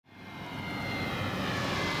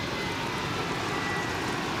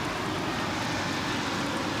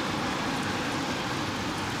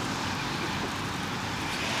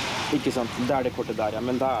Ikke sant, det det kortet der, ja,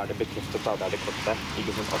 men da det bekreftet da, det det kortet der,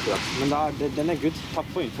 ikke sant, akkurat. Men da den good, takk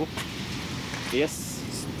for info. Yes,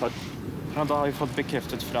 takk. Ja, da har vi fått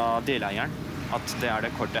bekreftet fra deleieren at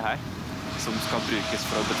det kortet her som skal brukes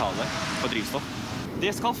for å betale på drivstoff.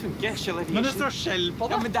 Det skal funke, Shell Aviation. Men det står Shell på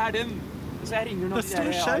det? Ja, men det den. Så jeg ringer noen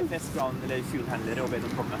AFS-brand eller fuelhandlere og ber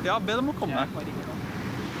dem komme. Ja, ber dem å komme.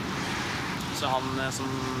 Så han som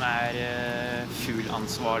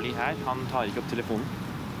fuelansvarlig her, han tar ikke opp telefonen.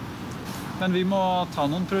 Men vi må ta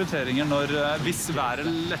noen prioriteringer når, hvis været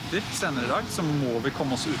letter senere i dag, så må vi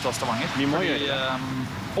komme oss ut av Stavanger. Vi må gjøre det.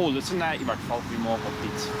 Ålesund i hvert fall, vi må opp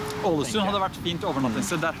dit. Ålesund hadde vært fint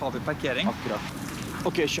overnattingssted, der har vi parkering. Akkurat.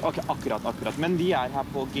 Ok, akkurat. Men vi her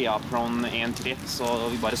på GA-plan 1-3, så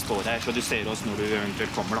vi bare står her, så du ser oss når du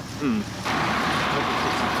eventuelt kommer da.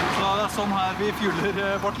 Så det sånn her vi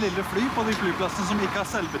fueler vårt lille fly på de flyplassene som ikke har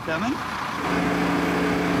selvbetjening.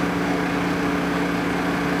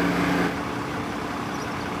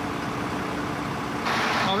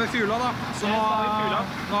 Nå har vi fuela da, så nå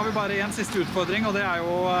har vi bare en siste utfordring, og det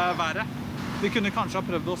jo været. Vi kunne kanskje ha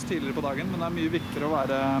prøvd oss tidligere på dagen, men det mye viktigere å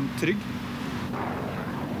være trygg.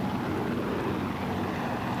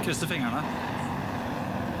 Krysser fingrene.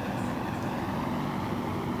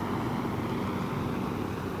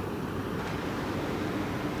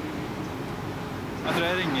 Jeg tror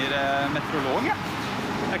jeg ringer meteorolog, ja.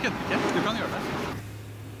 Jeg kødder ikke, du kan gjøre det.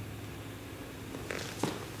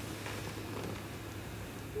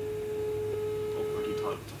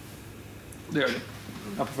 Det gjør de.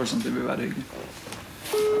 Jeg har på følelsen at det vil være hyggelig.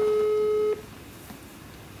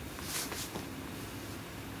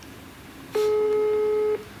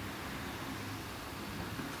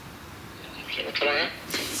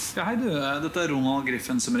 Ja, hei du. Dette Ronald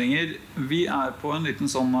Griffin som ringer. Vi på en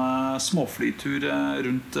liten sånn småflytur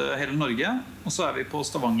rundt hele Norge. Og så vi på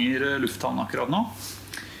Stavanger lufthavn akkurat nå.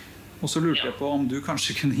 Og så lurte jeg på om du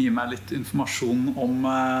kanskje kunne gi meg litt informasjon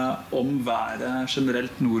om været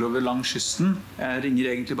generelt nordover langs kysten. Jeg ringer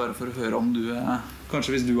egentlig bare for å høre om du,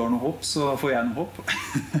 kanskje hvis du har noe håp, så får jeg noe håp.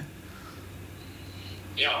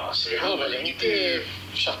 Ja, så vi har vel egentlig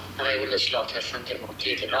satt periodeslag til 50 mot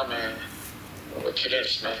tidligere og til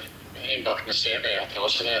dels med innbakende CV.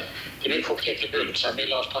 Det mye fuktighet i bunnen, så vi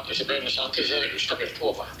la oss faktisk i bunnen, samtidig så det ustabilt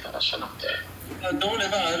over. Sånn at dårlig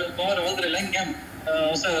vær varer aldri lenge.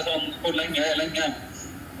 Og så det sånn, hvor lenge lenge.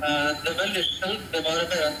 Det veldig sjelden, det varer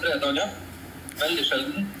mer enn 3 dager. Veldig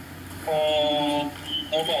sjelden. Og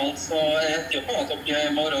normalt så jeg heter jo på at dere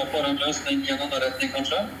i morgen får en løsning i en annen retning,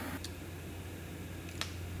 kanskje.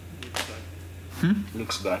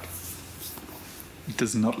 Looks bad. It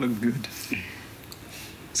does not look good.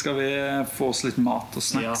 Skal vi få oss litt mat og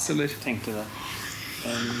snacks, eller? Ja, tenkte det.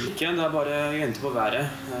 Ikke, det bare å vente på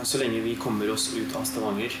været, så lenge vi kommer oss ut av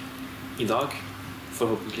Stavanger i dag,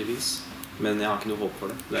 forhåpentligvis. Men jeg har ikke noe håp for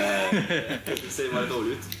det. Det ser bare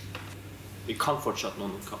dårlig ut. Vi kan fortsatt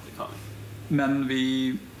noen kan. Men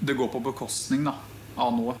det går på bekostning da,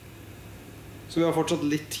 av noe. Så vi har fortsatt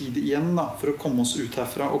litt tid igjen da, for å komme oss ut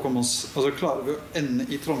herfra. Og altså klarer vi å ende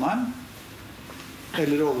i Trondheim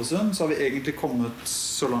eller Ålesund, så har vi egentlig kommet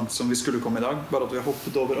så langt som vi skulle komme i dag. Bare at vi har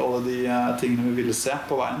hoppet over alle de tingene vi ville se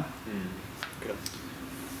på veien.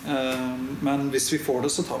 Men hvis vi får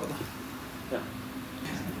det, så tar vi det. Ja.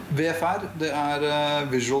 VFR, det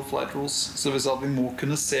Visual Flight Rules. Så det vil si at vi må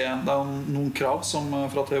kunne se. Det noen krav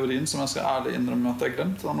fra teorien som jeg skal ærlig innrømme at jeg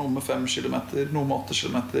glemt. Det noe med 5 kilometer, noe med 8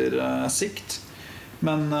 kilometer sikt.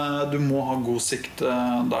 Men du må ha god sikt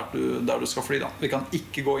der du skal fly da. Vi kan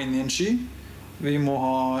ikke gå inn i en sky. Vi må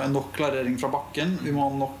ha nok klarering fra bakken. Vi må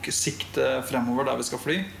ha nok sikt fremover der vi skal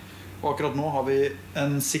fly. Og akkurat nå har vi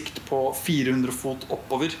en sikt på 400 fot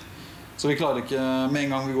oppover. Så vi klarer ikke, med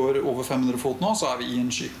en gang vi går over 500 fot nå, så vi i en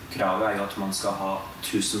sky. Kravet jo at man skal ha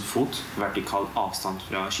 1000 fot vertikal avstand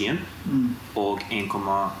fra skyen, og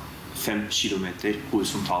 1,5 kilometer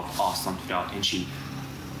horisontalt avstand fra en sky.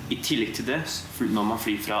 I tillegg til det, når man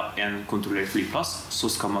flyr fra en kontrollert flyplass, så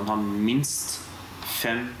skal man ha minst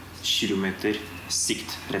 5 kilometer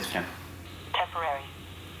sikt rett frem. Temporary.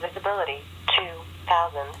 Visibility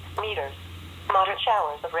 2,000 meters. Moderate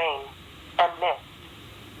showers of rain and mist.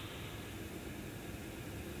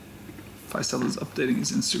 Faisal is updating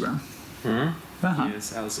his Instagram.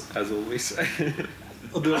 Yes, as always.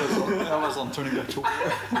 Og du jeg var sånn turning back to.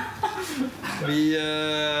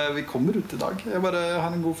 Vi kommer ut i dag. Jeg bare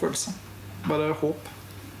har en god følelse. Bare håp.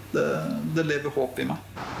 Det lever håp i meg.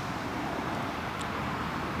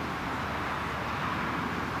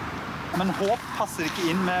 Men håp passer ikke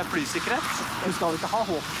inn med flysikkerhet. Du skal ikke ha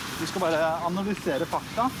håp. Du skal bare analysere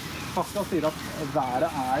fakta. Fakta sier at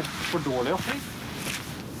været for dårlig å fly.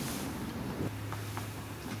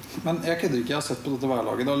 Men jeg kødder ikke, jeg har sett på dette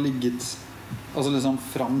værlaget. Det har ligget altså liksom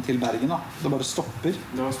fram til Bergen da. Det bare stopper.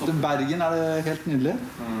 Til Bergen er det helt nydelig.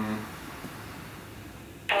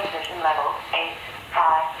 Transmission level 8-5.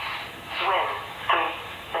 Wind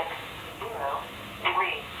 360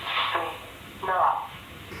 degrees 3 knots.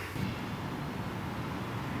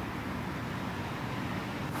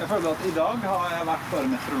 Jeg føler at i dag har jeg vært bare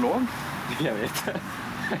meteorolog. Jeg vet det.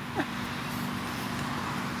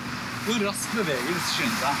 Hvor raskt beveger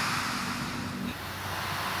skyen seg?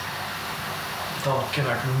 Det har ikke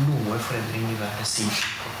vært noe forandring i været siden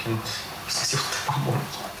klokken 68 på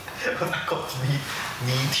morgenen. Det har gått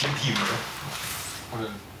 9-10 timer.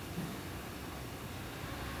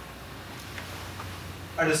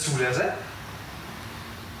 Er det sol jeg ser?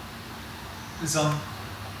 Liksom,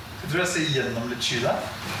 jeg tror jeg ser gjennom litt sky der.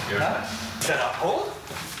 Gjør det? Det er hold?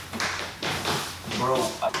 Bro.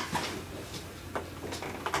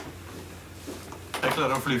 Jeg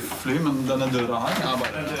klarer å fly, men denne døra her er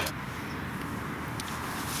bare...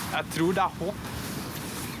 Jeg tror det er håp.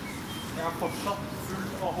 Jeg er fortsatt full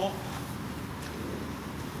av håp.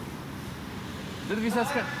 Hvis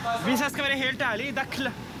jeg skal være helt ærlig,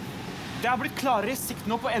 det har blitt klarere sikt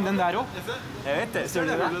nå på enden der også. Jeg vet det, ser du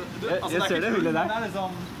det? Jeg ser det hullet der.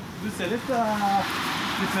 Du ser litt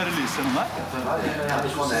mer lys enn der.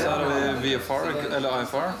 Så er vi VFR, eller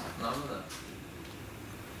IFR.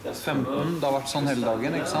 15, det har vært sånn hele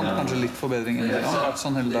dagen, ikke sant? Kanskje litt forbedring enn det. Det har vært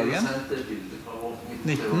sånn hele dagen.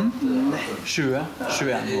 19, 20,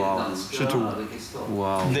 21, 22.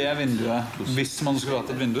 Wow. Det er vinduet. Hvis man skulle hatt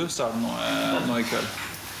et vindu, så er det nå i kveld.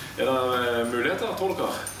 Er det muligheter, tror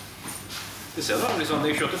dere? Det ser da liksom,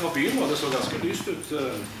 jeg kjørte fra byen og det så ganske lyst ut.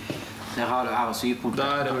 Der har du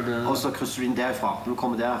R7-punktet, og så krysser du inn derfra. Du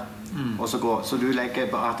kommer der, og så går. Så du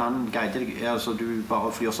legger at han guider deg, altså du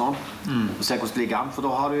bare flyr sånn, og ser hvordan det ligger an. For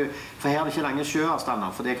da har du, for her er det ikke lange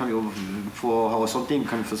sjøavstander, for det kan jo få horisontting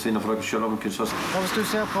kan forsvinne for dere selv om kunstøst. Ja, hvis du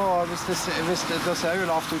ser på, det ser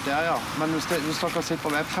jo lavt ut der, ja. Men hvis dere sitter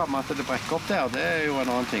på webcam at det brekker opp der, det er jo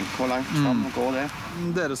en annen ting. Hvor langt frem går det?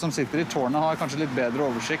 Dere som sitter i tårnet har kanskje litt bedre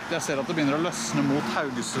oversikt. Jeg ser at det begynner å løsne mot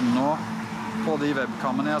Haugesund nå på de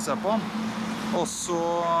webkamene jeg ser på. Og så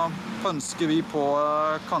ønsker vi på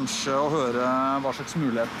kanskje å høre hva slags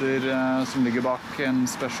muligheter som ligger bak en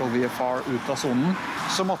special VFR ut av zonen.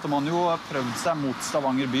 Så måtte man jo prøvd seg mot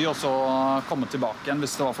Stavanger by og så komme tilbake igjen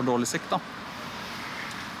hvis det var for dårlig sikt da.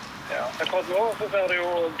 Ja, akkurat nå så ser det jo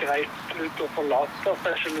greit ut å forlate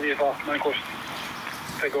special VFR, men hvordan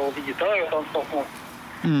det går videre er jo et annet spørsmål.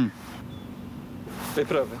 Vi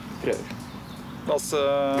prøver. Vi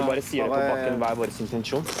bare sier det på bakken hva er vår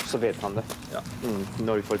intensjon, så vet han det. Ja.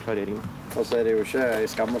 Når vi får klarering. Og så er det jo ikke i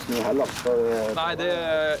skam å snu heller. Nei,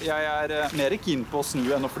 jeg er mer keen på å snu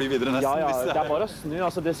enn å fly videre nesten. Ja, det er bare å snu,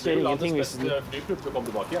 altså det skjer ingenting hvis...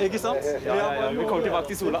 Ikke sant? Ja, vi kommer tilbake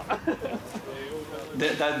til sola.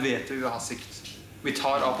 Der vet vi har sikt. Vi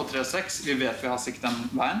tar av på 3.6, vi vet vi har sikt den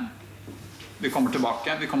veien. Vi kommer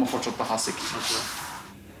tilbake, vi kommer fortsatt til å ha sikt.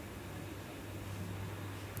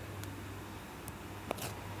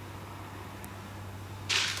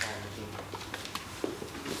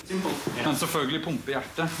 Men selvfølgelig pumpe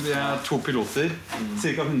hjertet. Vi er 2 piloter,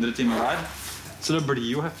 cirka 100 timer hver. Så det blir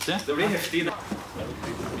jo heftig. Det blir heftig, det.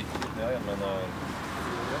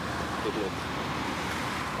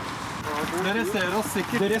 Dere ser oss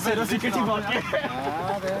sikkert. tilbake.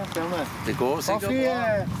 Ja, det ser vi. Det går sikkert bra.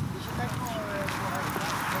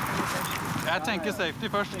 Jeg tenker safety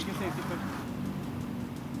først.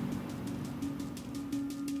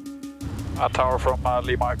 Tower from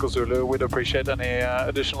Lima Echo Zulu, we'd appreciate any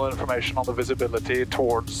additional information on the visibility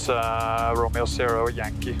towards Romeo Sierra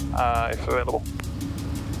Yankee, if available.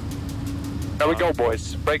 There we go,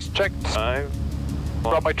 boys. Brakes checked.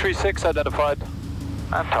 Runway 36 identified.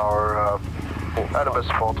 And Tower, Elvis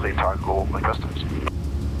 43 Tango requested.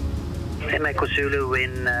 Echo Zulu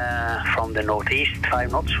wind from the northeast, 5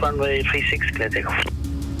 knots, runway 36, clear takeoff.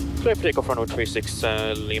 Clear takeoff for runway 36,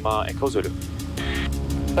 Lima Echo Zulu.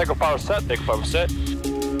 Takeoff power set, takeoff power set.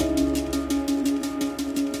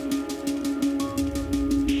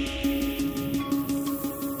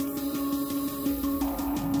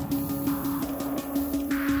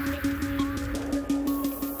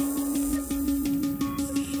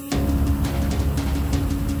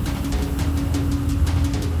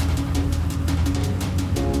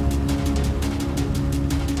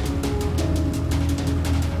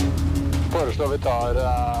 Foreslår vi tar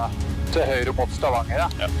til høyre mot Stavanger,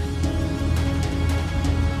 ja.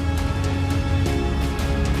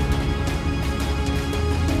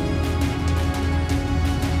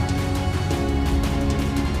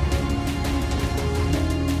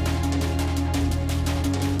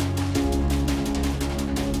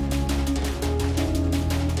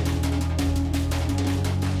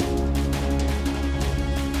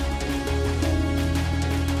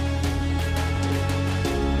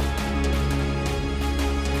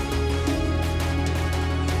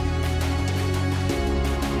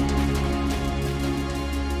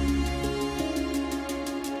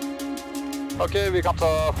 Ok, vi kan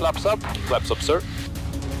ta flaps up. Flaps up, sir.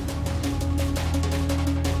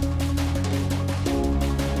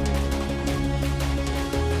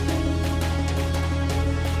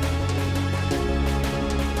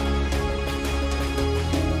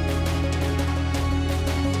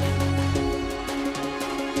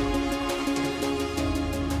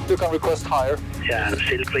 You can request higher. Yeah,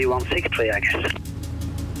 still 3163, I guess.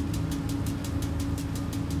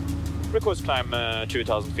 Request climb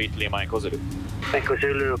 2,000 feet, Lima Echo Zulu. Echo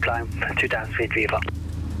Zulu, climb 2,000 feet VFR.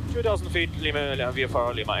 2,000 feet, Lima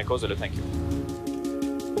VFR, Lima Echo Zulu, thank you.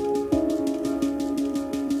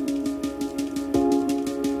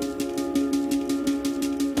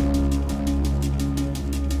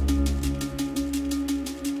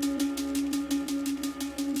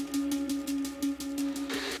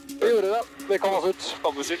 Vi gjorde det. Vi kom oss ut.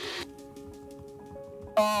 Kom oss ut.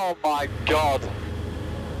 Oh my god.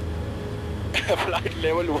 Flight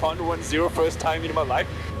level 110, first time in my life.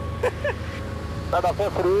 Det er derfor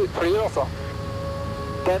jeg flyr, altså.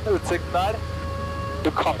 Den utsikten der,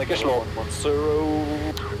 du kan ikke slå. 110.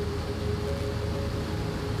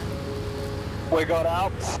 We got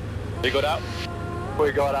out. We got out.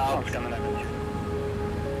 We got out.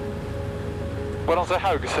 Hvordan ser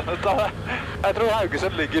Haugesund ut da? Jeg tror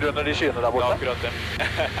Haugesund ligger under de skyene der borte. Ja, akkurat det.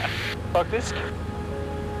 Faktisk.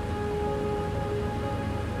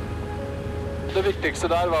 Det viktigste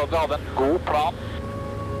der var at vi hadde en god plan.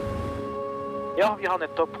 Ja, vi har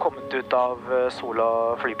nettopp kommet ut av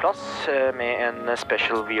Sola flyplass med en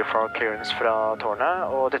special VFR clearance fra tårnet,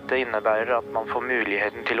 og dette innebærer at man får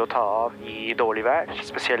muligheten til å ta av i dårlig vær,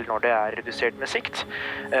 spesielt når det er redusert med sikt,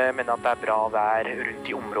 men at det er bra vær rundt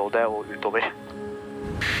i området og utover.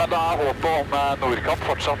 Men da er håpet om Nordkapp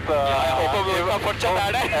fortsatt... Ja, jeg håper om Nordkapp fortsatt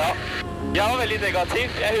er det. Ja. Jeg var veldig negativ,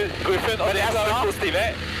 Griffin, og dere var positive.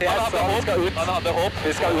 Han hadde håp.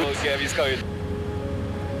 Vi skal ut. Og vi skal ut.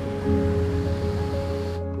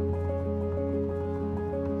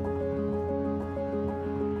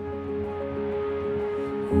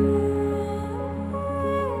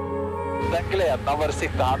 Den gleden av å bare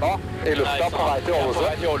sitte her nå, i lufta, på vei til Ålesund. På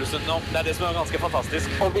vei til Ålesund nå. Det er det som er ganske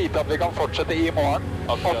fantastisk. Og vite at vi kan fortsette i morgen,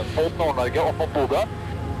 opp mot Nord-Norge, opp mot Bodø.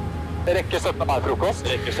 Rekke 17. mai-frokost.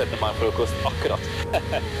 Rekke 17. mai-frokost, akkurat.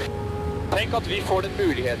 Tenk at vi får den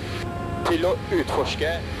muligheten til å utforske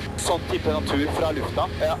sånn type natur fra lufta.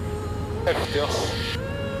 Ja, heftig oss.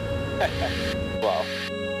 Wow.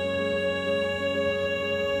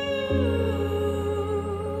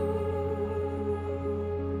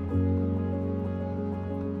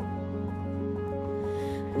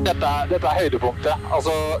 Dette er høydepunktet.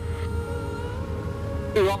 Altså,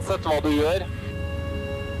 uansett hva du gjør,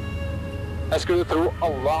 jeg skulle tro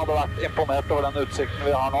alle hadde vært imponert over den utsikten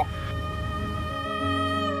vi har nå.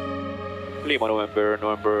 Lima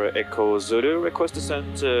November Echo Zulu, request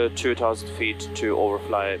descent 2,000 feet to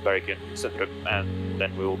overfly Bergen Centrum, and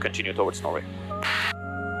then we will continue towards Norway.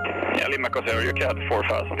 Yeah, Lima Echo Zulu, you can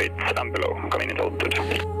 4,000 feet and below, coming into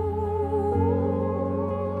altitude.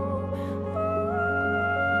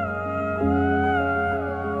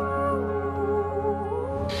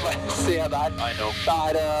 Se der. I know.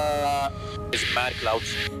 Det It's mad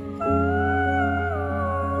clouds.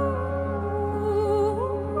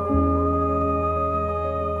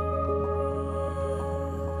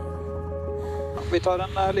 Vi tar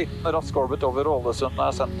en liten rask orbit over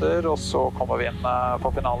Ålesund senter, og så kommer vi inn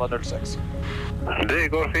på finale 06. Det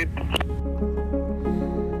går fint.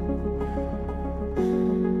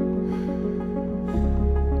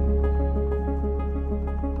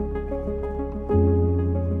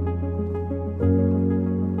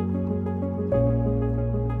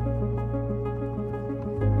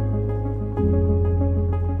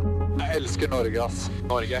 Jeg elsker Norge, ass.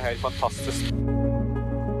 Norge er helt fantastisk.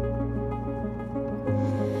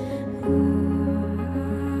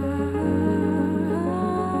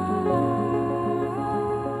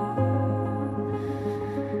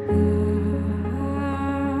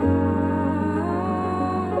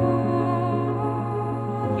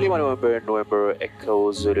 Lima November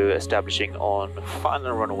Echo Zulu establishing on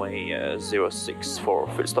final runway 06 for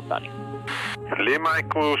full stop landing. Lima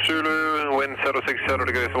Echo Zulu, wind 060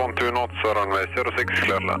 degrees, 12 knots, runway 06,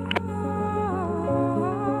 clear land.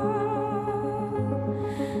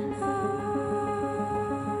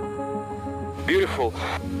 Beautiful.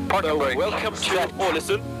 Partner break. Welcome to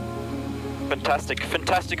Ålesund.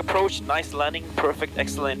 Fantastic approach, nice landing, perfect,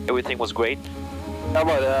 excellent, everything was great.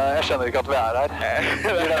 Jeg skjønner ikke at vi er her.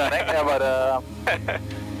 Det har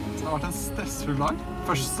vært en stressfull dag.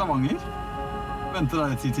 Først Stavanger. Ventet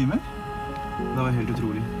der i 10 timer. Det var helt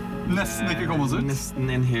utrolig. Nesten ikke komme oss ut. Nesten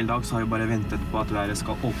en hel dag så har vi bare ventet på at været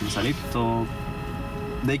skal åpne seg litt, og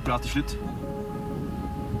det gikk bra til slutt.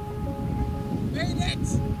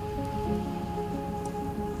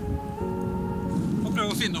 Må prøve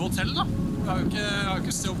å finne hotell da. Jeg har jo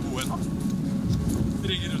ikke sted å bo ennå.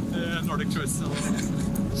 Ringer rundt til Nordic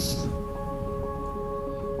Choice.